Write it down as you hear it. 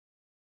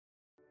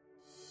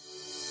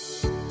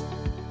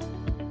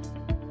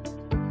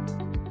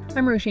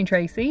I'm Roisin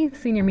Tracy,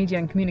 Senior Media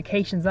and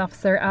Communications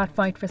Officer at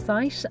Fight for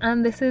Sight,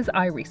 and this is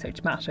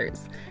iResearch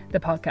Matters, the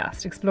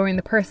podcast exploring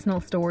the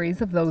personal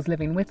stories of those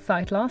living with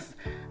sight loss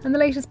and the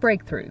latest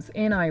breakthroughs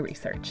in eye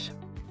research.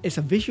 It's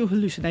a visual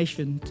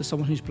hallucination to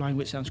someone who's blind,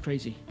 which sounds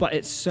crazy, but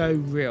it's so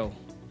real.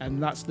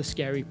 And that's the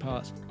scary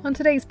part. On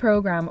today's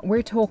programme,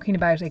 we're talking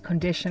about a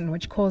condition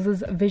which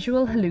causes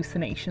visual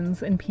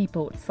hallucinations in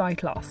people with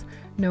sight loss,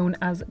 known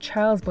as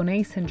Charles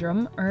Bonnet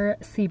syndrome, or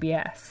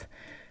CBS.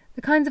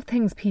 The kinds of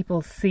things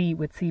people see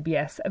with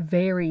CBS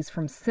varies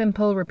from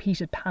simple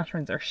repeated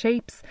patterns or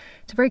shapes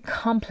to very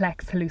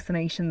complex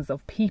hallucinations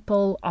of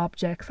people,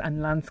 objects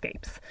and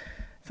landscapes.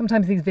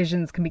 Sometimes these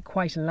visions can be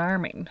quite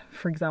alarming.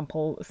 For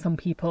example, some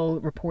people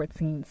report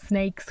seeing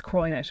snakes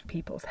crawling out of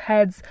people's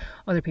heads.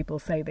 Other people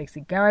say they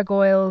see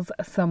gargoyles.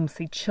 Some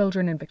see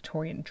children in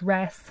Victorian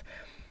dress.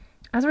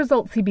 As a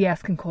result,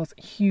 CBS can cause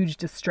huge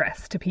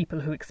distress to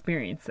people who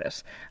experience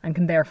it and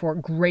can therefore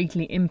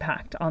greatly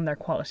impact on their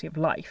quality of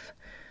life.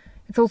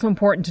 It's also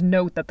important to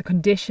note that the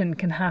condition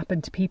can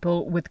happen to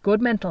people with good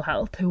mental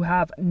health who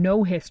have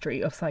no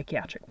history of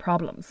psychiatric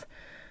problems.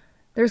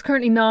 There's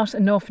currently not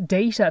enough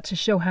data to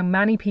show how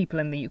many people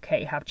in the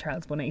UK have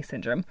Charles Bonnet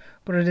syndrome,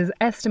 but it is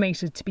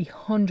estimated to be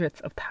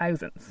hundreds of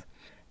thousands.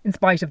 In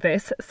spite of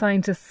this,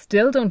 scientists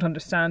still don't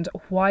understand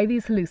why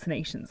these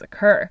hallucinations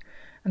occur,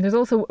 and there's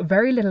also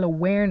very little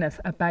awareness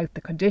about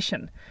the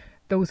condition.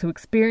 Those who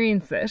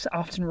experience it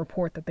often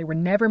report that they were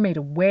never made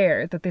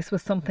aware that this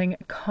was something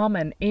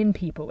common in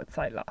people with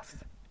sight loss.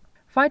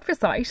 Fight for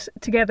Sight,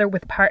 together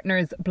with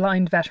partners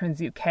Blind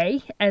Veterans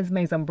UK,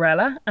 Esme's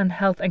Umbrella and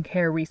Health and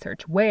Care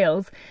Research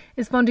Wales,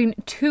 is funding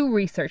two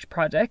research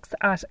projects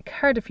at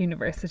Cardiff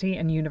University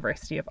and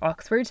University of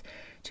Oxford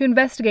to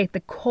investigate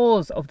the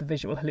cause of the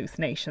visual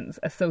hallucinations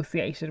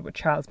associated with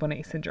Charles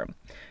Bonnet syndrome,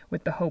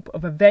 with the hope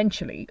of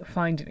eventually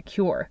finding a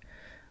cure.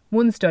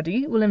 One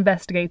study will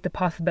investigate the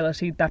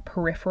possibility that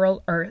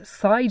peripheral or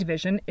side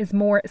vision is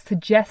more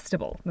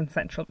suggestible than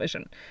central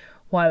vision,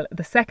 while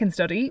the second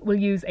study will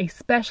use a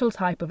special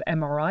type of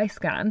MRI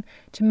scan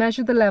to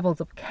measure the levels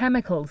of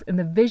chemicals in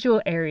the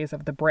visual areas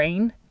of the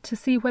brain to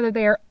see whether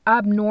they are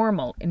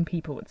abnormal in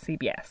people with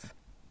CBS.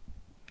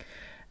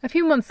 A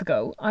few months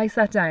ago, I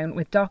sat down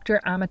with Dr.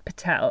 Amit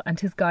Patel and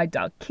his guide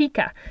dog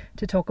Kika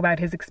to talk about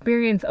his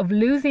experience of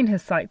losing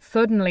his sight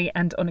suddenly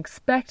and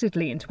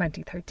unexpectedly in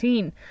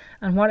 2013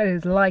 and what it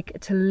is like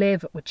to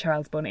live with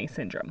Charles Bonnet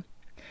syndrome.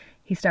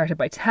 He started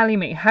by telling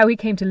me how he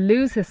came to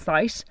lose his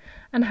sight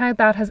and how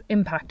that has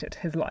impacted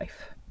his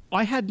life.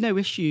 I had no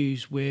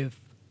issues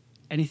with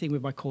anything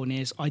with my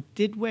corneas. I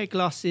did wear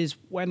glasses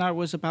when I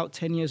was about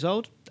 10 years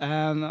old,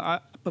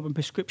 but my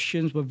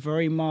prescriptions were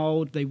very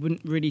mild. They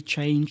wouldn't really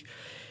change.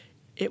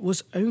 It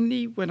was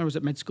only when I was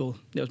at med school,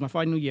 it was my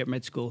final year at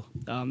med school,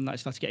 that I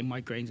started getting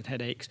migraines and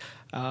headaches,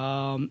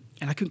 and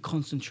I couldn't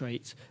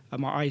concentrate.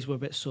 My eyes were a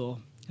bit sore.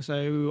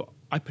 So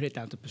I put it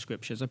down to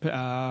prescriptions.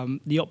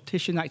 The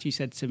optician actually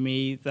said to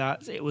me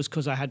that it was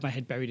because I had my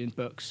head buried in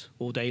books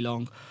all day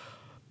long.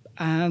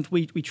 And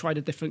we tried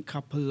a different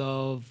couple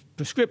of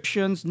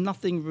prescriptions.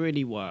 Nothing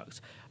really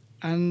worked.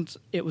 And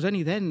it was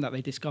only then that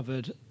they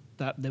discovered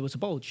that there was a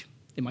bulge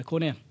in my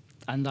cornea.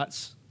 And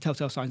that's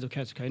telltale signs of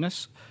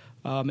keratoconus.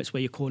 It's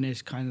where your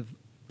corneas kind of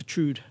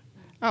protrude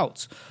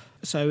out.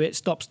 So it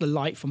stops the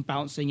light from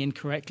bouncing in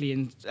correctly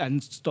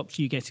and stops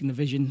you getting the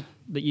vision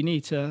that you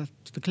need to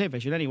the clear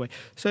vision anyway.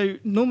 So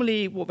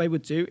normally what they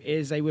would do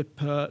is they would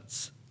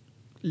put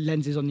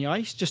lenses on the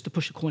eyes just to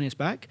push the corneas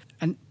back.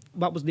 And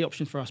that was the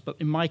option for us. But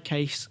in my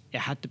case, it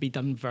had to be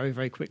done very,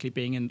 very quickly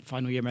being in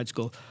final year med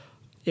school.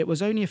 It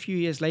was only a few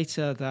years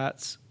later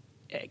that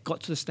it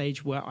got to the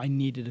stage where I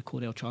needed a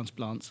corneal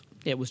transplant.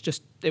 It was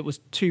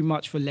too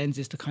much for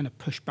lenses to kind of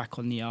push back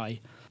on the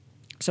eye.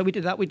 So we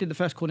did that. We did the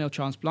first corneal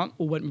transplant.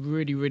 All went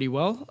really, really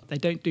well. They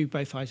don't do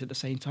both eyes at the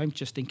same time,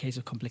 just in case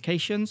of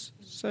complications.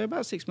 So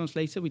about 6 months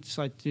later, we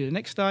decided to do the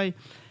next eye.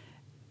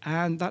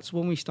 And that's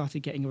when we started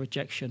getting a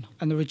rejection.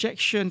 And the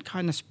rejection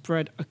kind of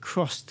spread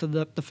across to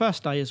the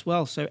first eye as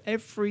well. So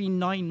every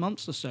 9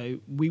 months or so,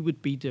 we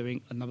would be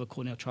doing another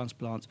corneal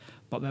transplant.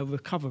 But they'll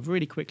recover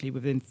really quickly.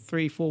 Within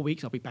 3-4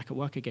 weeks, I'll be back at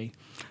work again.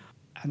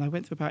 And I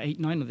went through about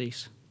 8-9 of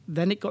these.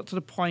 Then it got to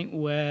the point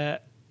where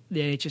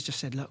the NHS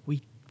just said, look,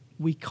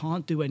 we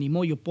can't do any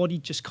more. Your body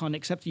just can't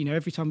accept it.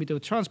 Every time we do a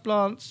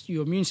transplant,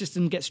 your immune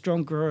system gets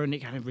stronger and it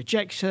kind of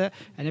rejects it.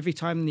 And every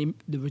time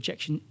the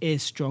rejection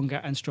is stronger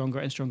and stronger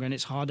and stronger, and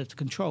it's harder to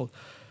control.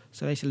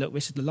 So they said, look,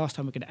 this is the last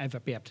time we're going to ever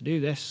be able to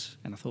do this.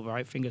 And I thought, all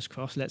right, fingers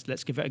crossed,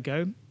 let's give it a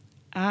go.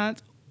 And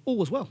all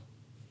was well.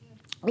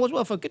 All was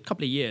well for a good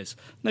couple of years.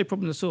 No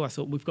problem at all. I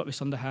thought, we've got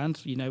this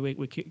underhand.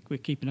 We're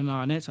keeping an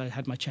eye on it. I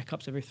had my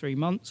checkups every 3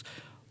 months.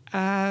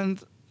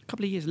 And a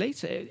couple of years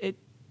later,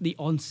 the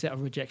onset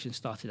of rejection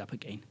started up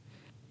again.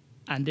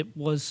 And it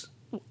was,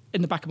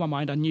 in the back of my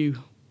mind, I knew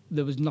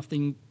there was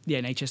nothing the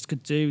NHS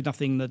could do,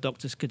 nothing the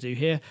doctors could do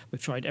here.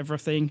 We've tried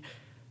everything.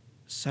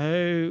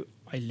 So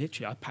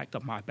I packed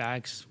up my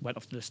bags, went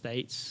off to the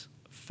States,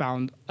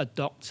 found a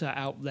doctor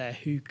out there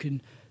who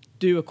can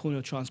do a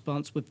corneal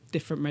transplant with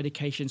different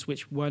medications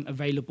which weren't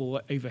available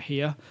over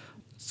here.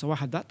 So I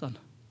had that done.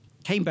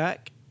 Came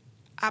back,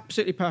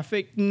 absolutely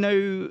perfect,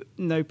 no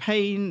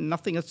pain,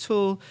 nothing at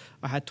all.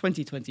 I had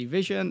 20/20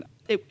 vision.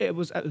 It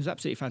was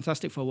absolutely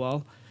fantastic for a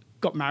while.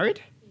 Got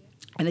married.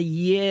 And a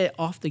year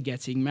after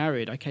getting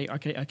married, I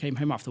came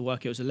home after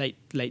work. It was a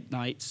late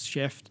night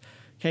shift.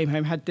 Came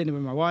home, had dinner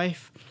with my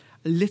wife.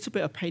 A little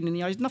bit of pain in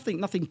the eyes,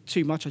 nothing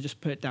too much. I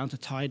just put it down to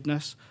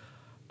tiredness.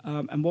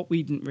 And what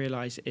we didn't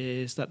realise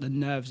is that the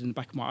nerves in the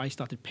back of my eye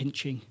started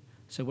pinching.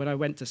 So when I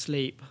went to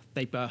sleep,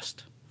 they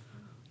burst.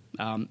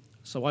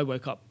 So I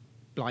woke up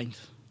blind.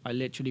 I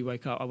literally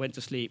woke up. I went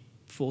to sleep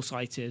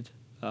foresighted.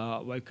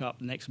 Woke up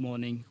the next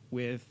morning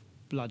with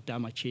blood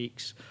down my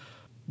cheeks.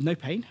 No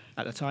pain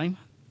at the time.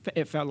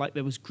 It felt like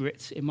there was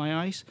grit in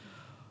my eyes,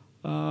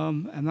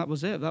 and that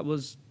was it. That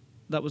was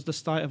the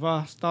start of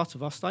our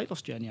sight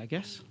loss journey, I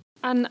guess.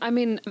 And I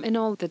mean, in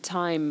all the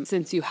time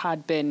since you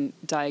had been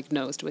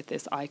diagnosed with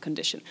this eye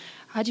condition,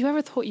 had you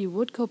ever thought you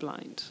would go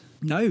blind?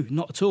 No,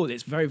 not at all.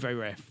 It's very, very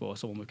rare for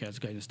someone with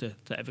Keratoconus illness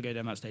to ever go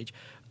down that stage.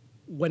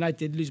 When I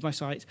did lose my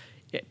sight,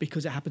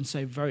 because it happened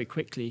so very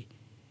quickly,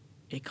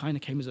 it kind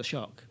of came as a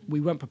shock.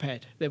 We weren't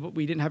prepared.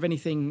 We didn't have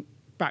anything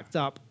backed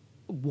up.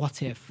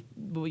 What if?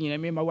 Me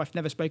and my wife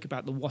never spoke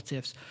about the what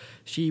ifs.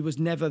 She was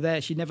never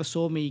there. She never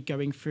saw me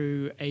going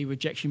through a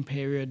rejection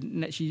period.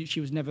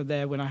 She was never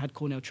there when I had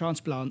corneal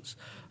transplants.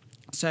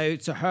 So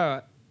to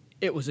her,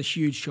 it was a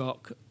huge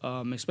shock,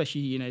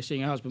 especially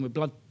seeing her husband with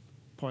blood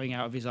pouring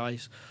out of his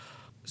eyes.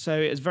 So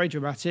it's very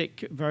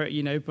dramatic, but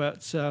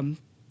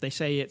they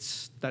say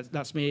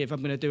that's me. If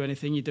I'm going to do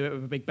anything, you do it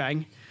with a big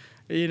bang.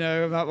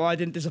 I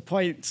didn't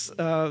disappoint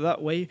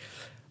that way.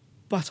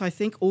 But I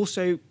think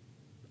also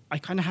I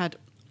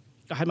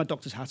had my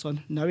doctor's hat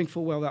on, knowing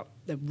full well that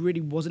there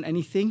really wasn't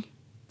anything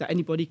that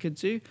anybody could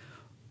do.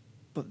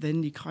 But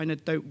then you kind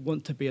of don't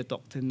want to be a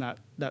doctor in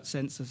that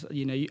sense.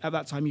 At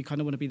that time, you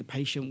kind of want to be the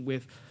patient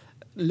with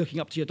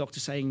looking up to your doctor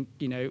saying,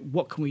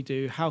 what can we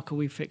do? How can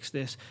we fix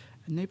this?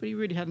 And nobody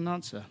really had an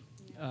answer.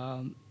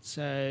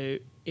 So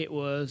it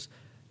was,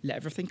 let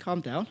everything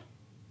calm down,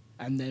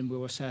 and then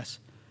we'll assess.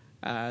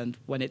 And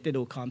when it did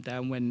all calm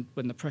down, when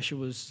the pressure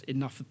was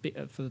enough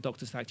for the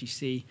doctors to actually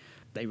see,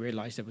 they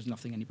realised there was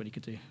nothing anybody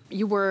could do.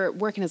 You were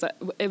working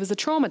it was a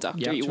trauma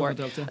doctor you were.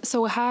 Doctor.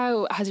 So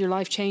how has your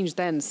life changed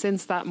then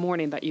since that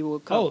morning that you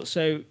woke up? Oh,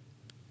 so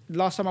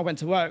last time I went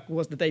to work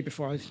was the day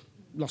before I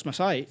lost my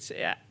sight.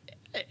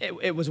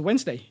 It was a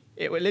Wednesday.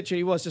 It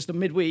literally was just a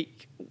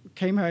midweek.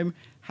 Came home,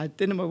 had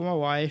dinner with my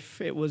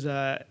wife. It was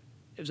a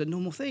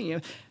normal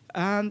thing.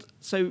 And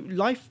so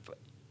life,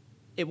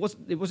 it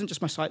wasn't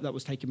just my sight that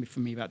was taking me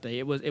from me that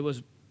day.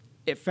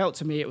 It felt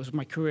to me it was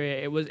my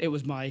career.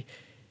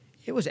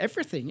 It was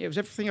everything. It was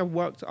everything I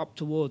worked up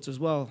towards as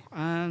well.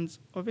 And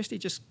obviously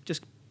just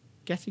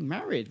getting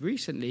married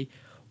recently,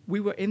 we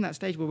were in that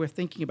stage where we're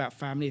thinking about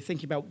family,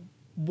 thinking about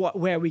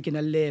where are we going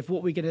to live,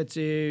 what we're going to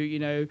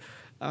do,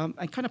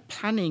 and kind of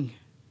planning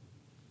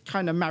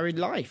kind of married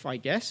life, I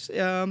guess.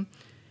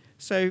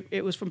 So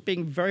it was from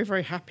being very,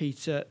 very happy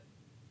to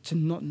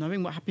not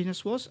knowing what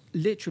happiness was,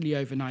 literally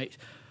overnight.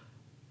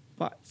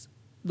 But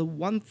the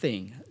one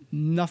thing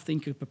nothing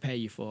could prepare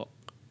you for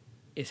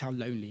is how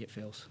lonely it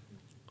feels.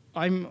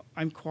 I'm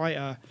quite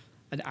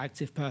an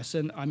active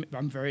person.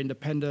 I'm very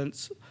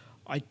independent.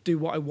 I do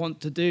what I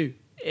want to do.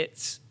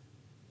 It's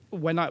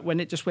when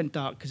it just went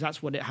dark, because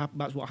that's what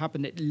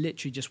happened. It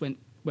literally just went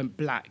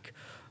black.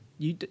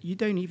 You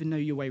don't even know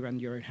your way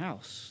around your own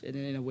house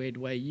in a weird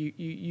way.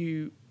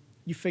 You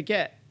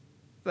forget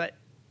that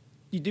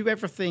you do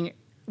everything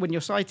when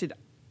you're sighted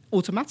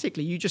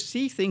automatically. You just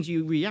see things,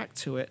 you react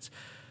to it.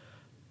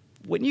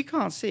 When you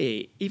can't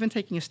see, even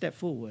taking a step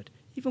forward,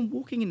 even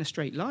walking in a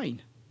straight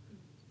line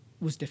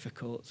was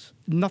difficult.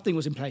 Nothing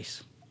was in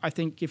place. I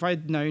think if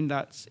I'd known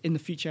that in the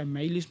future I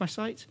may lose my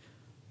sight,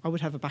 I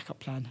would have a backup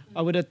plan.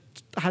 I would have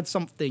had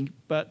something,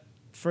 but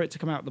for it to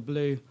come out of the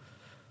blue,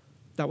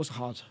 that was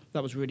hard.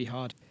 That was really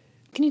hard.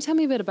 Can you tell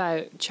me a bit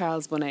about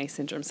Charles Bonnet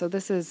syndrome? So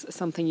this is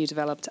something you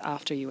developed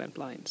after you went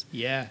blind.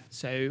 Yeah.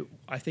 So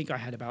I think I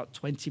had about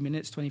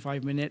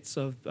 25 minutes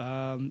of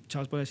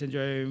Charles Bonnet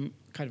syndrome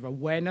kind of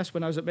awareness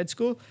when I was at med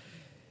school.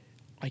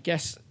 I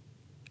guess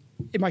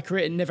in my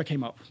career, it never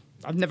came up.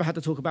 I've never had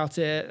to talk about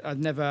it. I've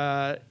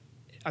never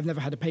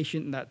had a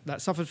patient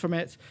that suffered from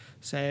it.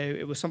 So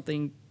it was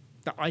something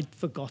that I'd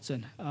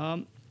forgotten.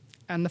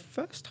 And the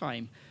first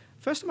time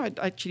I'd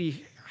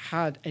actually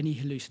had any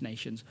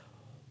hallucinations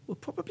were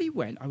probably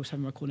when I was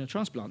having my corneal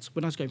transplants,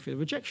 when I was going through the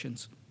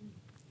rejections.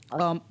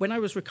 When I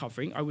was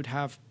recovering, I would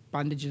have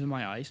bandages in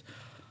my eyes.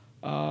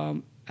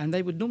 And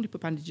they would normally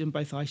put bandages in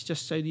both eyes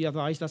just so the other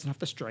eyes doesn't have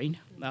to strain.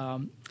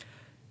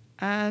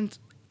 And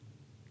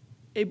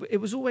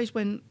it was always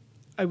when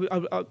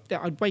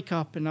I'd wake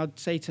up and I'd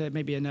say to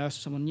maybe a nurse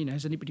or someone,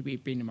 has anybody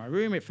been in my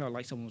room? It felt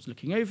like someone was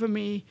looking over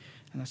me.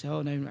 And I say,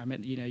 oh, no, I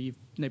meant,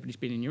 nobody's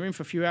been in your room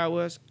for a few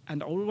hours.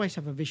 And I always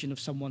have a vision of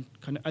someone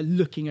kind of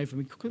looking over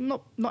me.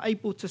 Not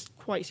able to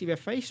quite see their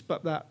face,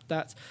 but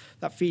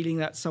that feeling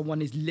that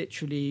someone is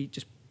literally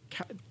just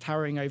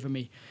towering over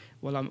me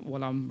while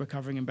I'm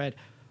recovering in bed.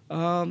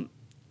 And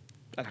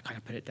I kind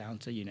of put it down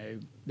to,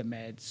 the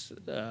meds,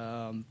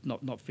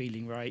 not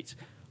feeling right.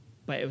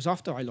 But it was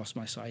after I lost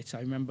my sight. I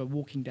remember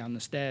walking down the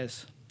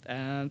stairs,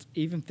 and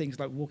even things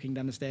like walking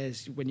down the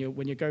stairs when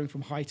you're going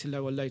from high to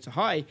low or low to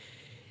high,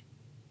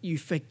 you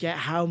forget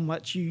how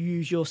much you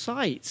use your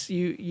sight.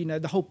 You know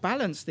the whole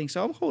balance thing.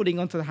 So I'm holding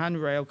onto the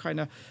handrail kind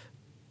of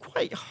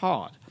quite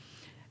hard,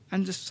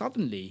 and just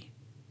suddenly,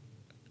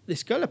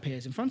 this girl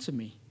appears in front of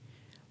me,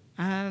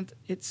 and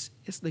it's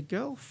the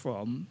girl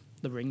from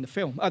The Ring, the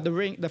film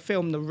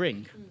The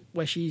Ring,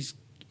 where she's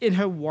in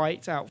her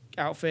white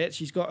outfit.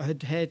 She's got her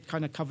hair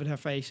kind of covered her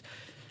face,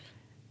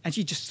 and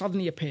she just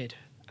suddenly appeared.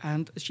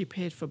 And she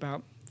appeared for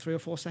about 3 or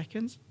 4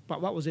 seconds,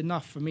 but that was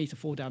enough for me to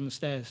fall down the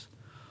stairs.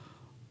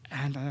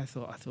 And I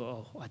thought,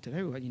 oh, I don't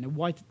know,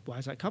 why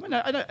is that coming?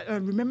 I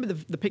remember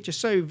the picture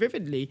so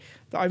vividly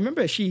that I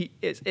remember it's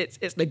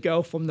the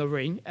girl from The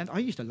Ring. And I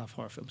used to love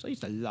horror films. I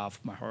used to love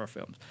my horror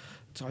films.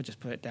 So I just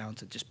put it down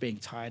to just being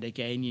tired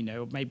again.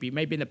 Maybe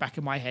in the back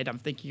of my head I'm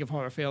thinking of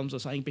horror films or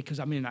something because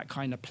I'm in that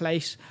kind of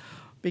place.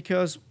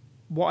 Because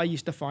what I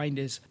used to find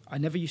is I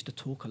never used to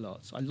talk a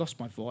lot. I lost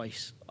my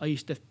voice. I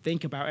used to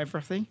think about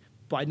everything,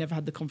 but I never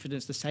had the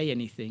confidence to say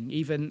anything,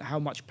 even how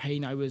much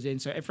pain I was in.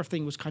 So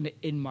everything was kind of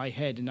in my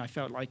head, and I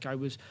felt like I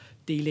was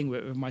dealing with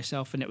it with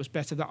myself, and it was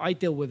better that I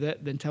deal with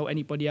it than tell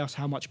anybody else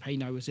how much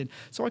pain I was in.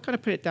 So I kind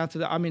of put it down to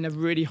that I'm in a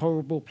really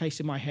horrible place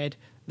in my head.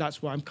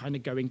 That's why I'm kind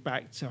of going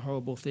back to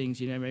horrible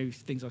things, maybe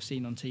things I've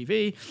seen on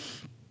TV.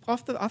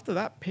 After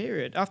that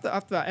period, after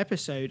that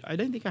episode, I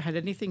don't think I had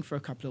anything for a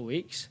couple of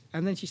weeks.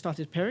 And then she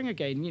started appearing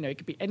again. It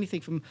could be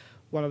anything from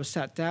while I was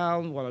sat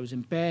down, while I was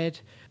in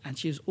bed. And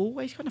she was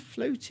always kind of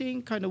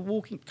floating, kind of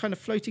walking, kind of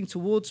floating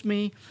towards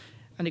me.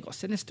 And it got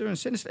sinister and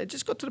sinister. It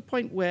just got to the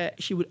point where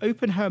she would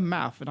open her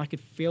mouth and I could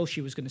feel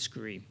she was going to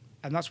scream.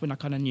 And that's when I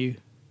kind of knew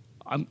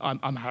I'm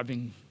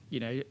having,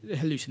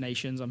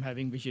 hallucinations. I'm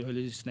having visual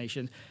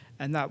hallucinations.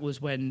 And that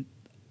was when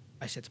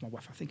I said to my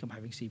wife, I think I'm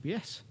having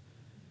CBS.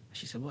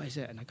 She said, what is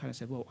it? And I kind of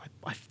said, well,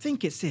 I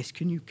think it's this.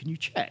 Can you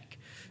check?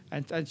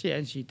 And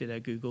she did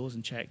her Googles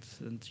and checked.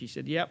 And she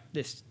said, yep,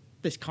 this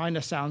kind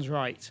of sounds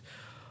right.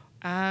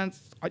 And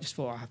I just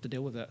thought I have to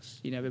deal with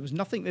this. There was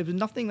nothing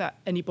that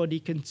anybody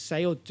can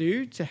say or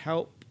do to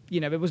help.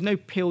 There was no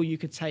pill you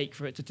could take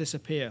for it to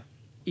disappear.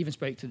 Even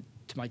spoke to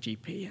my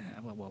GP.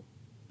 Well,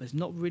 there's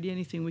not really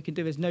anything we can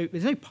do. There's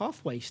no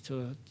pathways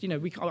to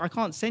it. I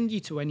can't send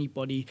you to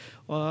anybody.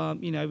 We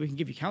can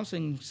give you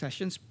counselling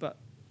sessions, but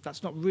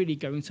that's not really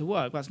going to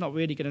work. That's not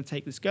really going to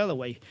take this girl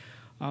away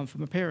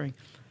from appearing.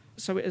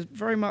 So it is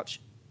very much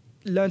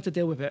learn to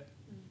deal with it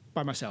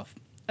by myself.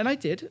 And I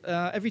did.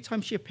 Every time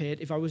she appeared,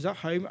 if I was at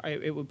home,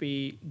 it would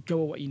be go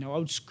away. I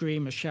would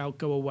scream or shout,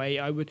 go away.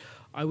 I would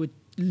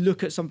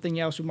look at something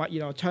else.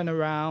 I'd turn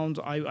around.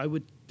 I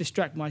would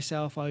distract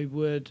myself. I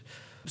would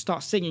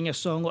start singing a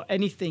song or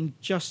anything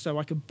just so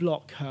I could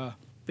block her.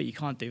 But you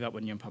can't do that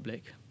when you're in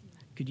public.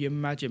 Could you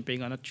imagine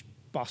being on a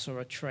bus or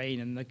a train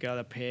and the girl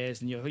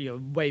appears and you're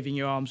waving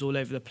your arms all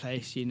over the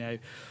place,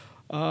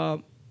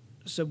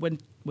 So when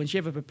she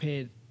ever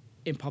appeared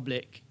in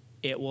public,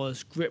 it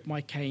was grip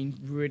my cane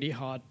really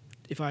hard.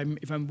 If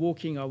I'm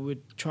walking, I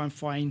would try and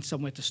find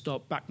somewhere to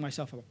stop, back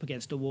myself up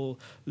against a wall,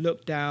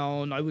 look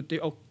down.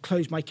 I'll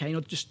close my cane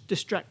or just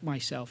distract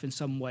myself in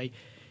some way.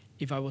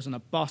 If I was on a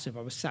bus, if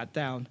I was sat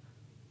down,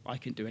 I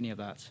couldn't do any of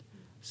that.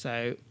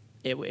 So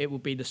it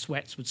would be the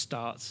sweats would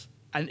start.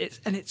 And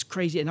it's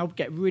crazy, and I'll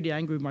get really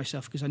angry with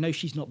myself because I know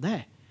she's not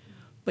there,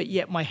 but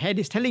yet my head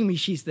is telling me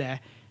she's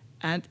there,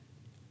 and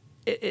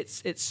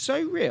it's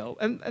so real.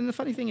 And the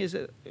funny thing is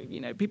that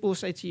people will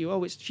say to you,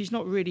 "Oh, she's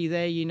not really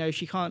there.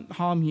 She can't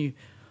harm you,"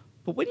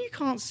 but when you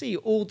can't see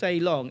all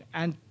day long,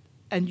 and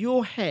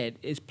your head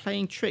is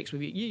playing tricks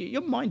with you,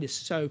 your mind is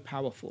so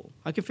powerful.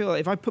 I can feel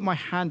like if I put my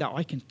hand out,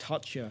 I can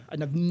touch her,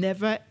 and I've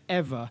never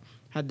ever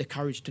had the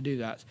courage to do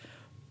that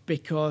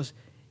because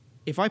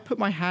if I put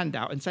my hand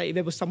out and say if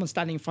there was someone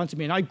standing in front of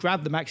me and I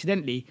grabbed them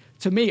accidentally,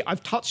 to me,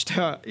 I've touched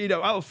her,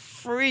 that will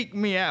freak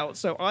me out.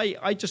 So I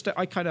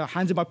kind of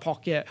hands in my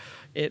pocket.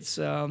 It's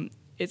a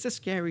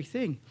scary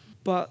thing,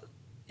 but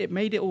it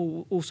made it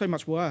all so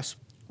much worse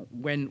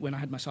when I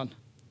had my son.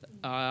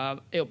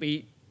 It'll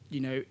be,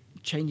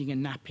 changing a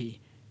nappy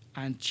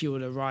and she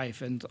will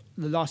arrive. And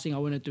the last thing I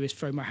want to do is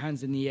throw my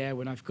hands in the air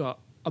when I've got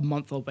a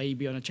month-old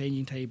baby on a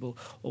changing table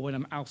or when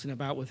I'm out and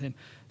about with him.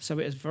 So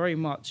it is very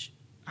much,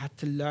 I had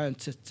to learn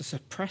to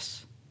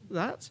suppress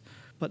that.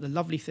 But the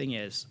lovely thing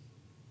is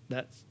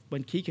that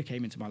when Kika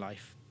came into my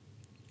life,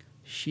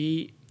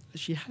 she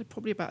had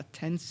probably about a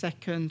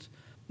 10-second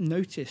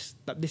notice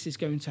that this is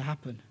going to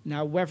happen.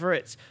 Now, whether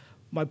it's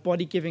my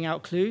body giving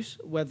out clues,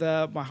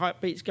 whether my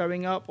heartbeat's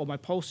going up or my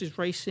pulse is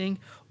racing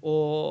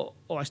or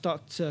I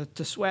start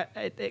to sweat,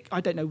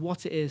 I don't know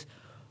what it is,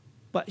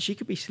 but she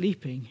could be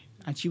sleeping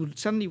and she would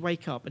suddenly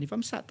wake up, and if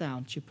I'm sat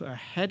down, she'd put her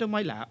head on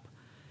my lap,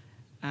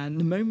 and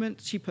the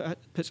moment she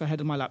puts her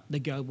head on my lap, the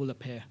girl will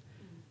appear.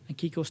 And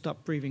Kika will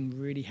start breathing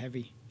really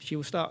heavy. She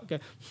will start go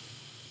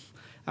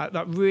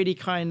that really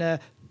kind of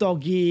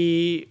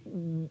doggy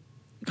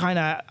kind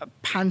of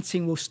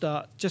panting will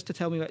start just to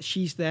tell me that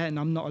she's there and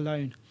I'm not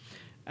alone.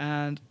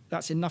 And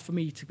that's enough for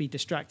me to be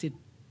distracted,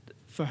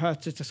 for her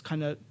to just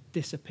kind of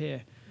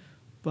disappear.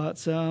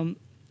 But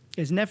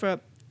it's never,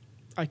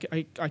 I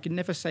can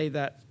never say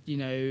that, you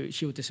know,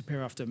 she will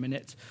disappear after a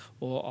minute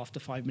or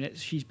after 5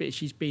 minutes.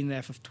 She's been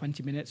there for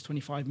 20 minutes,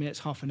 25 minutes,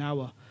 half an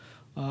hour.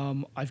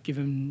 I've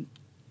given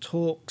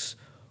talks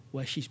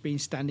where she's been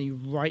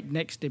standing right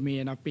next to me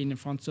and I've been in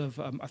front of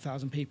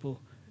 1,000 people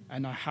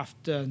and I have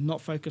to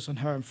not focus on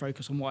her and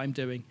focus on what I'm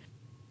doing.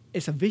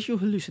 It's a visual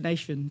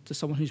hallucination to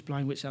someone who's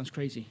blind, which sounds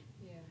crazy.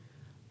 Yeah.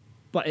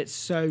 But it's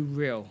so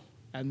real,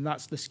 and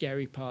that's the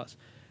scary part.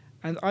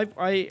 And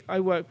I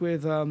work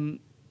with a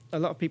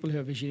lot of people who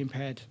are visually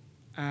impaired,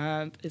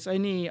 and it's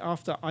only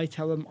after I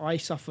tell them I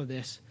suffer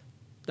this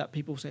that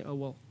people say, oh,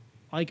 well,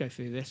 I go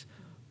through this,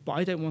 but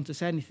I don't want to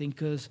say anything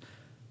because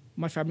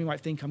my family might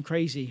think I'm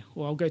crazy,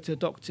 or I'll go to the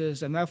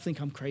doctors and they'll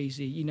think I'm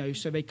crazy, you know,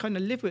 so they kind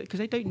of live with it because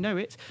they don't know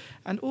it.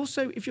 And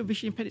also, if you're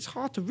visually impaired, it's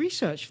hard to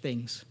research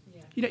things.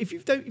 Yeah. You know, if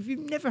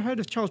you've never heard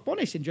of Charles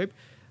Bonnet syndrome,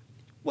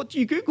 what do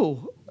you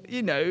Google?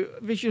 You know,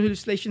 visual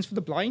hallucinations for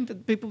the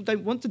blind. People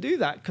don't want to do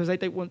that because they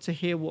don't want to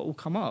hear what will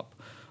come up.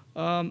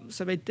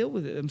 So they deal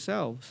with it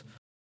themselves.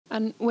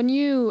 And when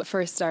you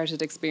first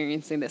started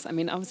experiencing this, I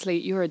mean, obviously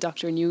you're a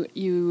doctor and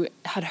you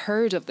had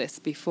heard of this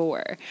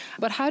before,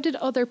 but how did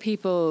other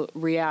people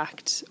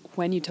react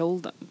when you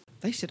told them?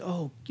 They said,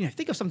 oh, you know,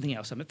 think of something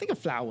else. I mean, think of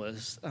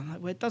flowers. I'm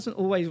like, well, it doesn't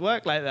always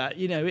work like that.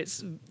 You know,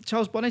 it's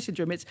Charles Bonnet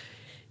syndrome. It's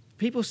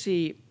people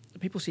see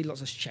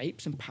lots of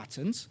shapes and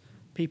patterns.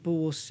 People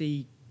will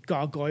see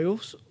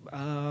gargoyles.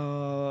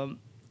 There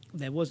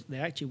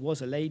actually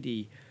was a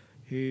lady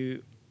who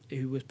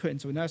was put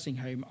into a nursing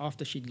home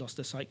after she'd lost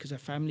her sight because her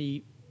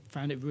family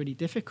found it really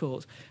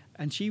difficult.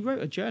 And she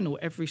wrote a journal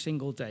every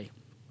single day.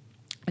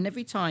 And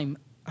every time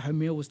her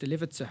meal was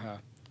delivered to her,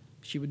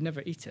 she would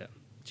never eat it.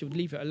 She would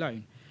leave it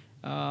alone.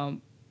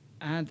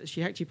 And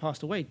she actually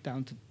passed away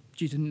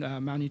due to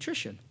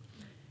malnutrition.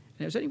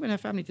 And it was only when her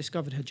family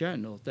discovered her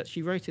journal that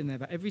she wrote in there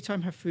that every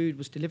time her food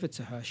was delivered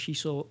to her, she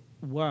saw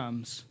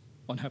worms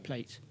on her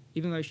plate.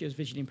 Even though she was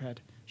visually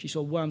impaired, she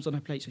saw worms on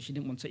her plate, so she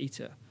didn't want to eat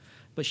it.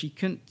 But she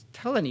couldn't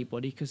tell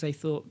anybody because they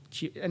thought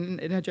and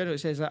in her journal it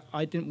says that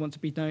I didn't want to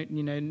be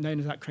known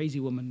as that crazy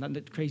woman,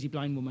 that crazy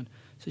blind woman.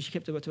 So she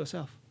kept it to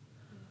herself.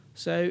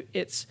 So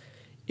it's,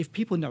 if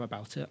people know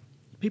about it,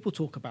 people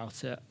talk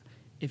about it.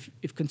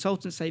 If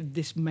consultants say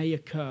this may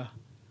occur,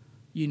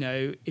 you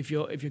know, if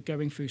you're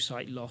going through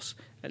sight loss,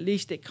 at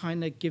least it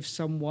kind of gives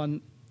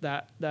someone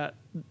that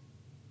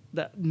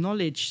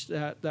knowledge,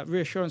 that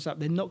reassurance that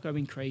they're not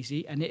going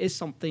crazy, and it is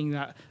something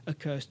that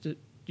occurs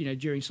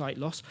during sight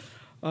loss.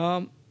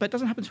 But it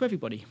doesn't happen to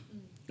everybody,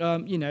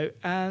 you know,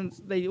 and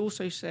they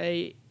also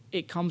say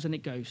it comes and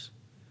it goes.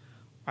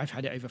 I've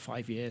had it over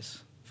 5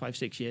 years,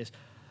 6 years.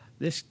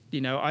 This, you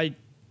know, I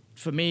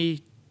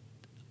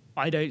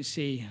don't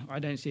see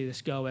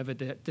this girl ever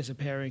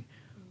disappearing,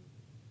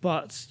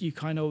 but you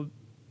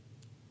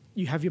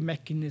have your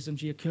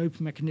mechanisms, your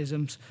coping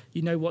mechanisms.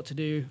 You know what to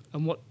do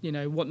and what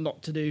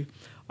not to do.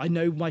 I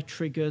know my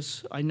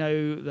triggers. I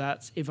know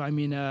that if I'm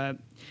in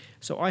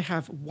so I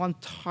have one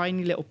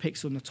tiny little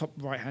pixel in the top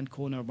right-hand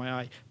corner of my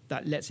eye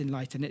that lets in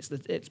light, and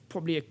it's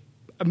probably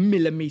a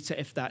millimeter,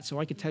 if that.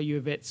 So I can tell you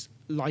if it's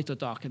light or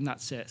dark, and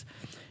that's it.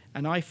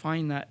 And I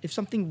find that if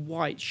something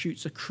white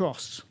shoots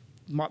across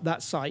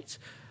that sight,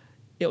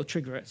 it'll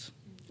trigger it.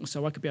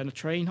 So I could be on a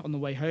train on the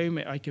way home.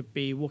 I could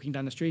be walking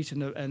down the street,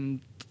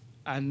 and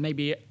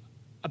maybe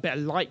a bit of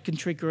light can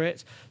trigger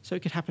it. So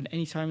it could happen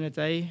any time in a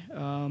day.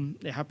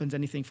 It happens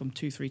anything from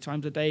 2-3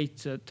 times a day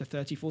to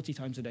 30-40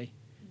 times a day.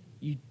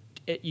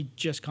 You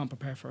just can't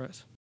prepare for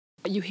it.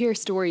 You hear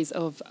stories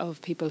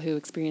of people who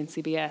experience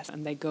CBS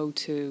and they go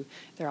to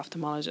their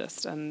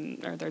ophthalmologist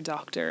or their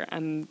doctor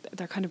and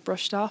they're kind of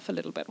brushed off a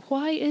little bit.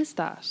 Why is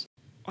that?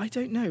 I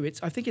don't know.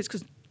 I think it's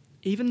because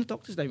even the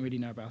doctors don't really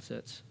know about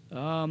it.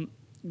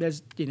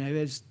 There's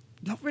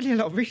not really a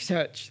lot of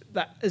research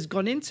that has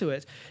gone into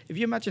it. If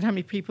you imagine how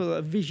many people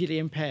are visually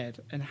impaired,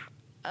 and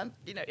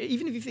you know,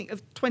 even if you think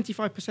of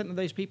 25% of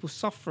those people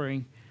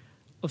suffering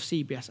of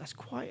CBS, that's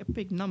quite a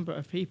big number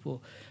of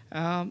people.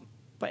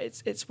 But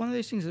it's one of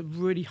those things that's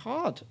really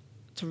hard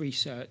to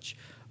research.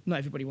 Not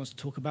everybody wants to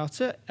talk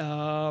about it.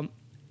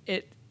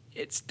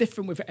 It's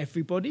different with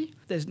everybody.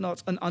 There's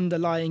not an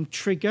underlying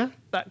trigger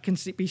that can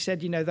be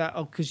said, you know, that,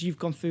 oh, because you've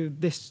gone through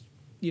this,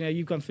 you know,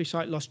 you've gone through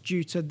sight loss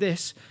due to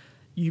this,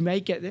 you may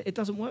get it. It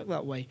doesn't work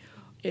that way.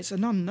 It's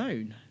an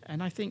unknown.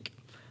 And I think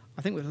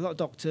with a lot of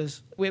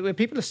doctors, we're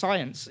people of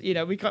science, you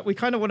know, we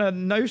kind of want to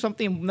know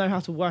something and know how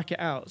to work it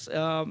out.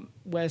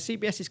 Where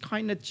CBS is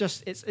kind of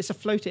just, it's a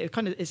floating,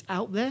 it's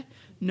out there.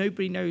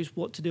 Nobody knows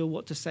what to do or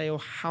what to say or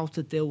how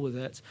to deal with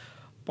it.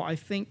 But I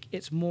think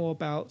it's more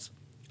about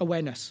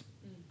awareness.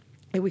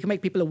 If we can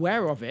make people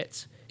aware of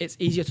it, it's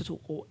easier to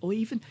talk. Or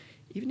even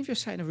if you're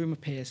sat in a room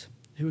of peers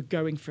who are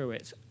going through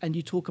it and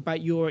you talk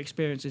about your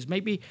experiences,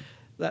 maybe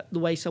that the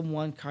way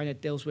someone kind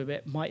of deals with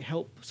it might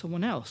help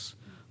someone else.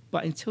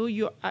 But until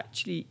you're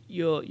actually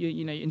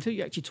until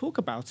you actually talk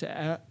about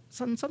it,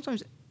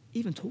 sometimes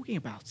even talking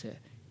about it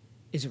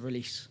is a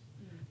release.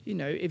 You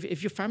know,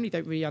 if your family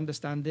don't really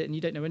understand it and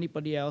you don't know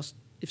anybody else,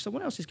 if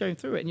someone else is going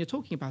through it and you're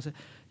talking about it,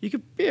 you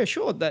could be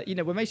assured that, you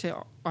know, when they say,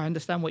 oh, I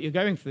understand what you're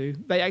going through,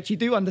 they actually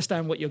do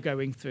understand what you're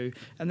going through.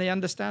 And they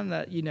understand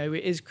that, you know,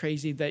 it is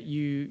crazy that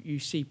you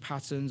see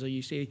patterns, or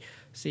you see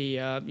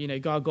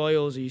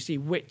gargoyles, or you see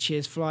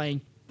witches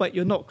flying, but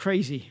you're not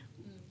crazy.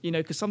 You know,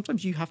 because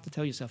sometimes you have to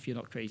tell yourself you're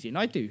not crazy. And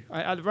I do.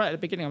 I right at the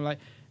beginning, I'm like,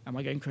 am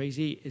I going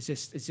crazy? Is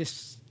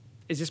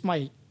this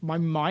my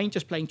mind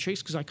just playing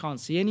tricks because I can't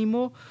see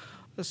anymore?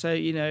 So,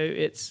 you know,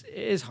 it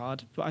is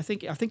hard, but I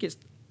think it's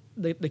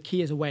the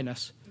key is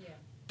awareness. Yeah.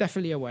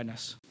 Definitely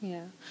awareness.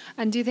 Yeah.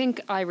 And do you think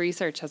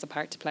iResearch has a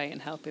part to play in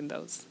helping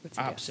those with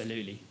CBS?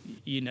 Absolutely.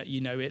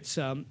 You know, it's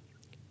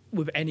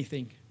with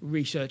anything,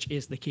 research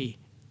is the key.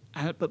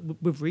 But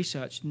with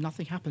research,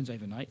 nothing happens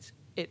overnight.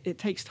 It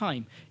takes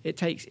time. It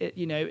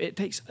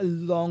takes a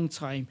long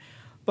time.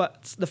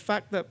 But the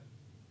fact that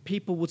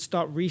people would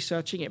start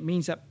researching, it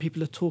means that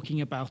people are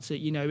talking about it.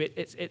 You know,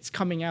 it's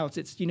coming out.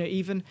 It's, you know,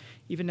 even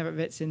if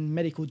it's in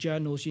medical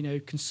journals, you know,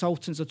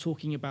 consultants are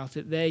talking about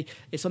it.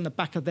 It's on the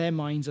back of their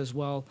minds as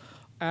well.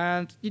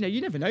 And, you know,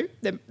 you never know.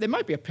 There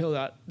might be a pill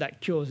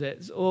that cures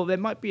it, or there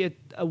might be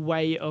a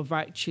way of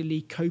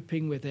actually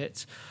coping with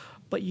it.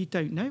 But you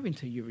don't know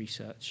until you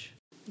research.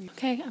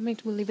 Okay,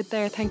 Amit, we'll leave it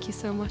there. Thank you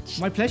so much.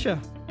 My pleasure.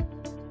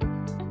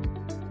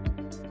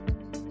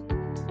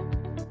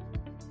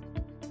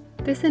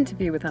 This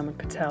interview with Amit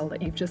Patel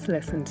that you've just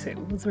listened to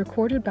was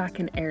recorded back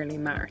in early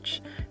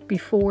March,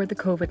 before the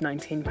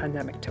COVID-19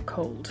 pandemic took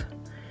hold.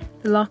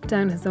 The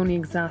lockdown has only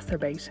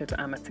exacerbated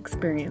Amit's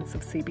experience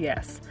of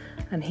CBS,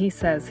 and he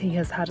says he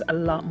has had a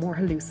lot more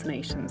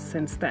hallucinations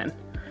since then,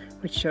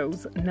 which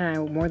shows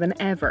now more than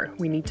ever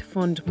we need to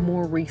fund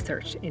more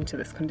research into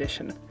this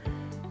condition.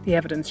 The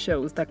evidence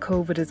shows that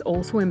COVID is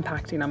also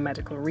impacting on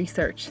medical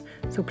research,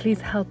 so please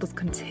help us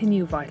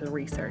continue vital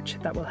research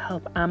that will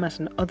help Amit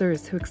and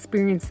others who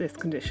experience this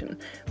condition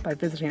by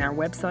visiting our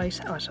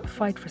website at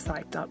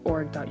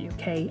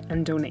fightforsight.org.uk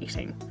and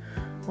donating.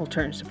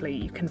 Alternatively,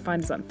 you can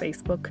find us on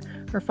Facebook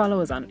or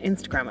follow us on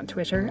Instagram and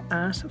Twitter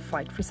at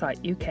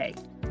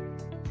FightForSightUK.